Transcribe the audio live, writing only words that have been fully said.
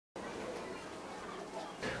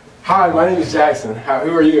Hi, my name is Jackson.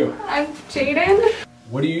 Who are you? I'm Jaden.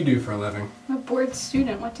 What do you do for a living? I'm a board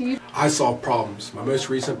student. What do you do? I solve problems. My most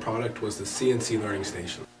recent product was the CNC learning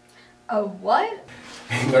station. A what?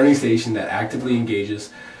 A learning station that actively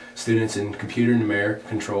engages students in computer numeric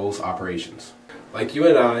controls operations. Like you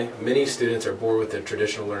and I, many students are bored with the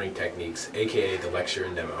traditional learning techniques, aka the lecture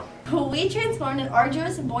and demo. We transformed an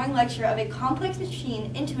arduous and boring lecture of a complex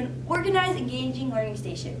machine into an organized, engaging learning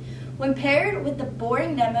station. When paired with the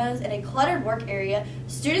boring demos and a cluttered work area,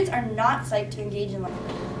 students are not psyched to engage in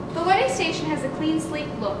learning. The learning station has a clean, sleek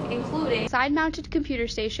look, including a side-mounted computer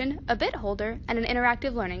station, a bit holder, and an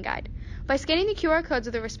interactive learning guide. By scanning the QR codes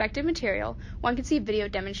of the respective material, one can see video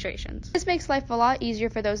demonstrations. This makes life a lot easier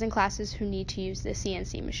for those in classes who need to use the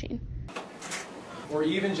CNC machine. Or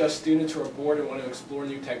even just students who are bored and want to explore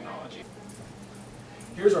new technology.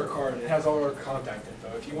 Here's our card. It has all our contact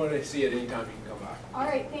info. If you want to see it anytime, you can come by. All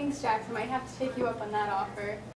right, thanks, Jackson. I might have to take you up on that offer.